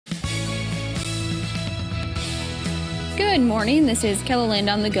Good morning. This is KELOLAND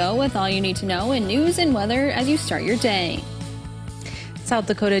on the go with all you need to know in news and weather as you start your day. South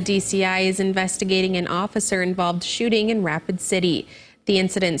Dakota DCI is investigating an officer-involved shooting in Rapid City. The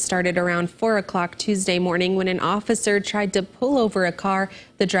incident started around 4 o'clock Tuesday morning when an officer tried to pull over a car.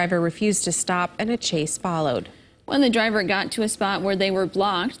 The driver refused to stop and a chase followed. When the driver got to a spot where they were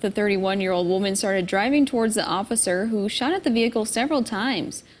blocked, the 31-year-old woman started driving towards the officer, who shot at the vehicle several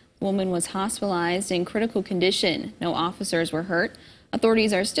times. The woman was hospitalized in critical condition. No officers were hurt.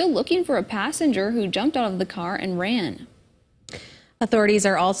 Authorities are still looking for a passenger who jumped out of the car and ran. Authorities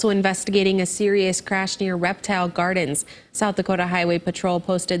are also investigating a serious crash near Reptile Gardens. South Dakota Highway Patrol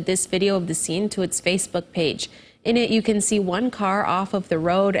posted this video of the scene to its Facebook page. In it, you can see one car off of the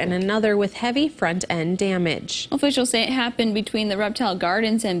road and another with heavy front-end damage. Officials say it happened between the Reptile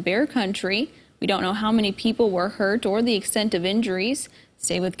Gardens and Bear Country. We don't know how many people were hurt or the extent of injuries.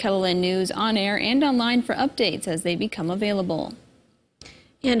 Stay with KELOLAND News on air and online for updates as they become available.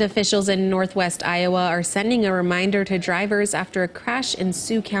 And officials in northwest Iowa are sending a reminder to drivers after a crash in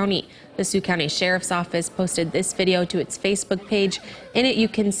Sioux County. The Sioux County Sheriff's Office posted this video to its Facebook page. In it, you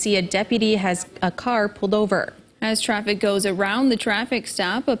can see a deputy has a car pulled over. As traffic goes around the traffic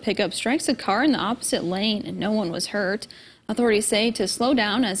stop, a pickup strikes a car in the opposite lane and no one was hurt. Authorities say to slow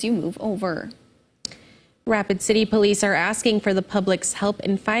down as you move over. Rapid City police are asking for the public's help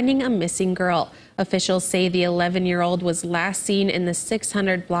in finding a missing girl. Officials say the 11-year-old was last seen in the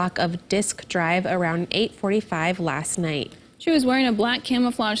 600 block of Disc Drive around 8:45 last night. She was wearing a black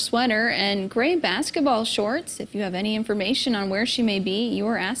camouflage sweater and gray basketball shorts. If you have any information on where she may be, you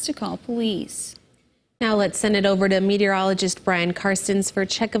are asked to call police. Now let's send it over to meteorologist Brian Karstens for a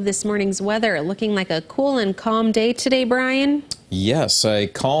check of this morning's weather. Looking like a cool and calm day today, Brian. Yes, a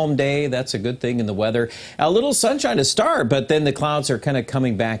calm day. That's a good thing in the weather. A little sunshine to start, but then the clouds are kind of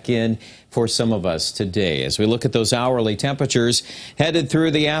coming back in for some of us today. As we look at those hourly temperatures headed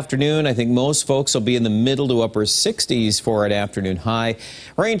through the afternoon, I think most folks will be in the middle to upper 60s for an afternoon high.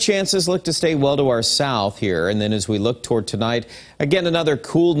 Rain chances look to stay well to our south here. And then as we look toward tonight, again, another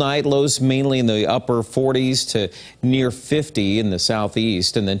cool night. Lows mainly in the upper 40s to near 50 in the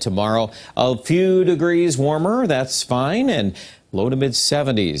southeast. And then tomorrow, a few degrees warmer. That's fine. And low to mid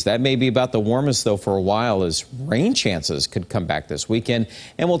 70s. That may be about the warmest, though, for a while, as rain chances could come back this weekend.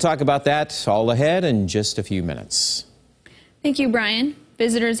 And we'll talk about that all ahead in just a few minutes. Thank you, Brian.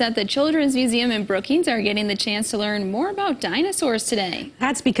 Visitors at the Children's Museum in Brookings are getting the chance to learn more about dinosaurs today.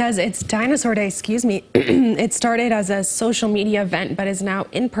 That's because it's Dinosaur Day, It started as a social media event, but is now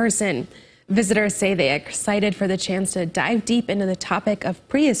in person. Visitors say they are excited for the chance to dive deep into the topic of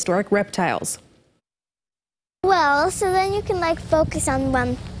prehistoric reptiles. Well, so then you can focus on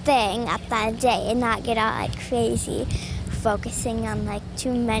one thing at that day and not get all crazy focusing on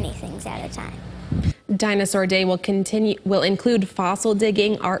too many things at a time. Dinosaur Day will include fossil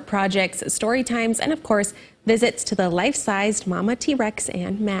digging, art projects, story times, and of course, visits to the life-sized Mama T-Rex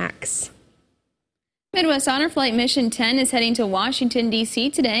and Max. Midwest Honor Flight Mission 10 is heading to Washington,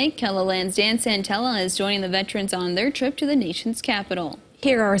 D.C. today. KELOLAND's Dan Santella is joining the veterans on their trip to the nation's capital.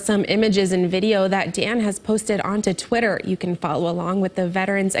 Here are some images and video that Dan has posted onto Twitter. You can follow along with the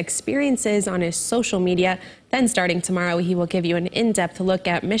veterans' experiences on his social media. Then starting tomorrow, he will give you an in-depth look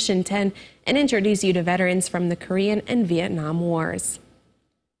at Mission 10 and introduce you to veterans from the Korean and Vietnam Wars.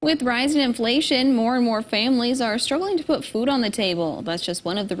 With rising inflation, more and more families are struggling to put food on the table. That's just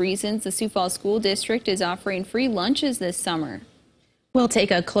one of the reasons the Sioux Falls School District is offering free lunches this summer. We'll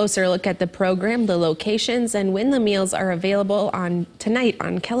take a closer look at the program, the locations, and when the meals are available tonight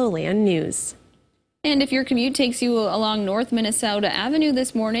on KELOLAND News. And if your commute takes you along North Minnesota Avenue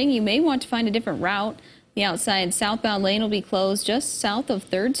this morning, you may want to find a different route. The outside southbound lane will be closed just south of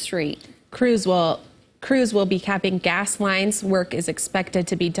 3rd Street. Crews will be capping gas lines. Work is expected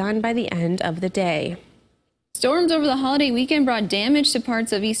to be done by the end of the day. Storms over the holiday weekend brought damage to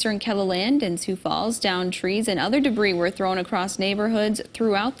parts of eastern KELOLAND and Sioux Falls. Downed trees and other debris were thrown across neighborhoods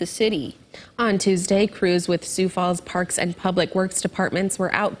throughout the city. On Tuesday, crews with Sioux Falls Parks and Public Works departments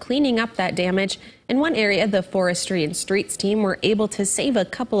were out cleaning up that damage. In one area, the Forestry and Streets team were able to save a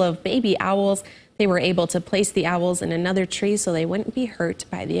couple of baby owls. They were able to place the owls in another tree so they wouldn't be hurt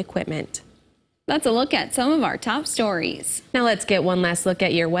by the equipment. That's a look at some of our top stories. Now let's get one last look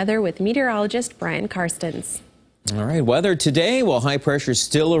at your weather with meteorologist Brian Karstens. All right, weather today, well, high pressure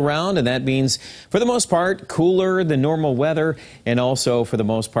still around, and that means for the most part cooler than normal weather, and also for the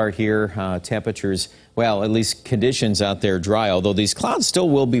most part here temperatures, well, at least conditions out there dry, although these clouds still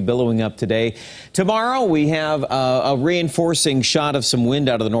will be billowing up today. Tomorrow we have a reinforcing shot of some wind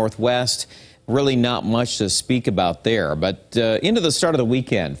out of the northwest. really not much to speak about there. But into the start of the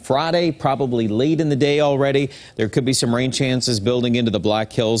weekend, Friday, probably late in the day already, there could be some rain chances building into the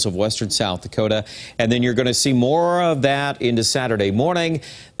Black Hills of western South Dakota. And then you're going to see more of that into Saturday morning.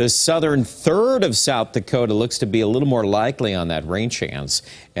 The southern third of South Dakota looks to be a little more likely on that rain chance.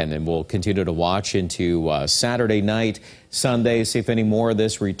 And then we'll continue to watch into Saturday night, Sunday, see if any more of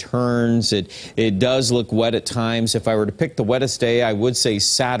this returns. It does look wet at times. If I were to pick the wettest day, I would say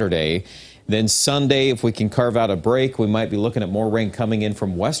Saturday. Then Sunday, if we can carve out a break, we might be looking at more rain coming in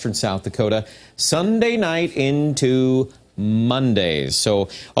from western South Dakota Sunday night into Monday. So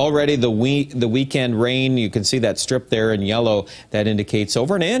already the weekend rain, you can see that strip there in yellow. That indicates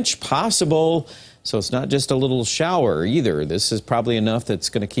over an inch possible. So it's not just a little shower either. This is probably enough that's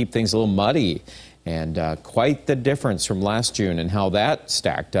going to keep things a little muddy. And quite the difference from last June and how that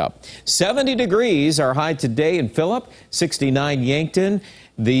stacked up. 70 degrees, our high today in Phillip, 69 Yankton.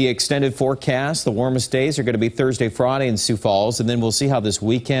 The extended forecast, the warmest days are going to be Thursday, Friday in Sioux Falls, and then we'll see how this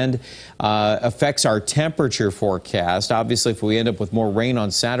weekend affects our temperature forecast. Obviously, if we end up with more rain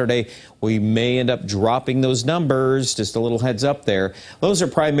on Saturday, we may end up dropping those numbers. Just a little heads up there. Those are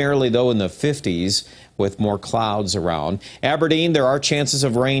primarily, though, in the 50s with more clouds around. Aberdeen, there are chances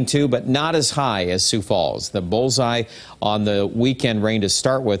of rain, too, but not as high as Sioux Falls. The bullseye on the weekend rain to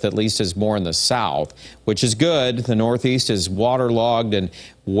start with, at least, is more in the south, which is good. The northeast is waterlogged and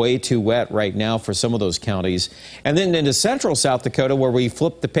way too wet right now for some of those counties. And then into central South Dakota, where we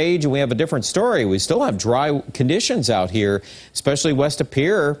flip the page and we have a different story. We still have dry conditions out here, especially west of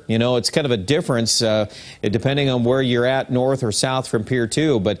Pierre. You know, it's kind of a difference depending on where you're at, north or south from Pier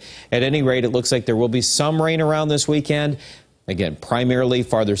 2. But at any rate, it looks like there will be some rain around this weekend. Again, primarily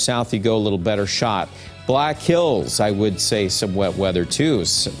farther south you go, a little better shot. Black Hills, I would say some wet weather too.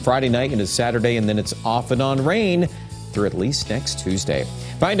 Friday night into Saturday, and then it's off and on rain through at least next Tuesday.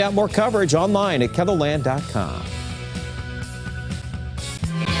 Find out more coverage online at KELOLAND.com.